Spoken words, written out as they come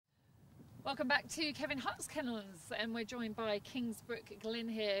Welcome back to Kevin Hutt's Kennels, and we're joined by Kingsbrook Glyn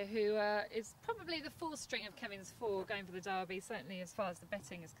here, who is probably the fourth string of Kevin's four going for the Derby, certainly as far as the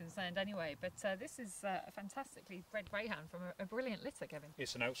betting is concerned anyway. But this is a fantastically bred greyhound from a brilliant litter, Kevin.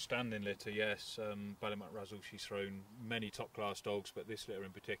 It's an outstanding litter, yes. Ballymat Razzle, she's thrown many top class dogs, but this litter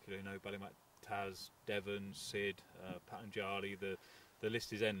in particular, you know, Ballymat Taz, Devon, Sid, Patanjali, the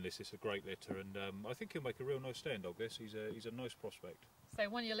list is endless. It's a great litter, and I think he'll make a real nice staying dog. This, he's a nice prospect. So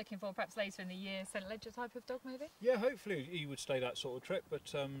one you're looking for perhaps later in the year, St Ledger type of dog maybe? Yeah, hopefully he would stay that sort of trip, but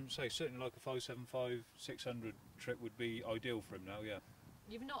say certainly like a 575, 600 trip would be ideal for him now, yeah.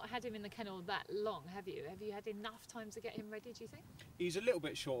 You've not had him in the kennel that long, have you? Have you had enough time to get him ready, do you think? He's a little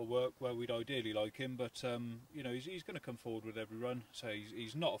bit short of work where we'd ideally like him, but you know, he's going to come forward with every run. So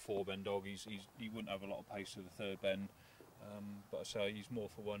he's not a four-bend dog. He wouldn't have a lot of pace to the third bend. But I say he's more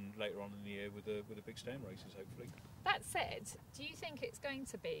for one later on in the year with the big staying races, hopefully. That said, do you think it's going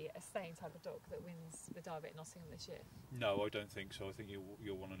to be a staying type of dog that wins the Derby at Nottingham this year? No, I don't think so. I think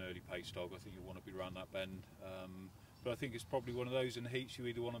you'll want an early pace dog. I think you'll want to be around that bend. But I think it's probably one of those in the heats you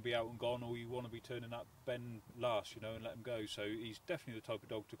either want to be out and gone or you want to be turning that bend last, you know, and let him go. So he's definitely the type of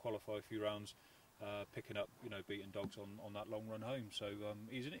dog to qualify a few rounds, picking up, you know, beating dogs on that long run home. So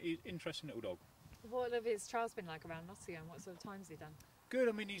he's an interesting little dog. What have his trials been like around Nottingham? What sort of times has he done? Good.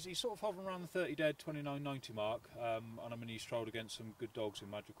 I mean, he's sort of hovering around the 30 dead, 29.90 mark. And I mean, he's trialled against some good dogs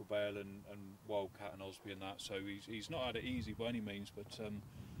in Magical Bale and Wildcat and Osby and that. So he's not had it easy by any means, but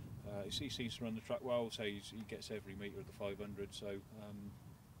he seems to run the track well. So he gets every metre of the 500. So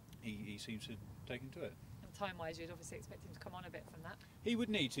he seems to take him to it. And time-wise, you'd obviously expect him to come on a bit from that. He would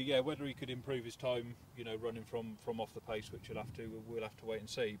need to, yeah. Whether he could improve his time, you know, running from off the pace, which we'll have to wait and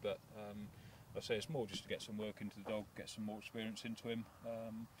see. But I say it's more just to get some work into the dog, get some more experience into him,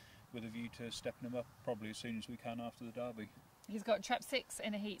 with a view to stepping him up probably as soon as we can after the Derby. He's got trap 6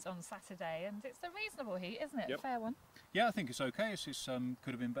 in a heat on Saturday, and it's a reasonable heat, isn't it? Yep. A fair one. Yeah, I think it's okay. It's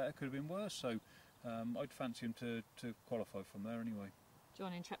could have been better, could have been worse. So I'd fancy him to qualify from there anyway.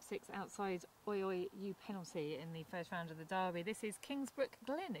 Joining trap 6 outside Oi Oi You penalty in the first round of the Derby. This is Kingsbrook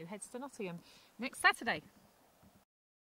Glyn, who heads to Nottingham next Saturday.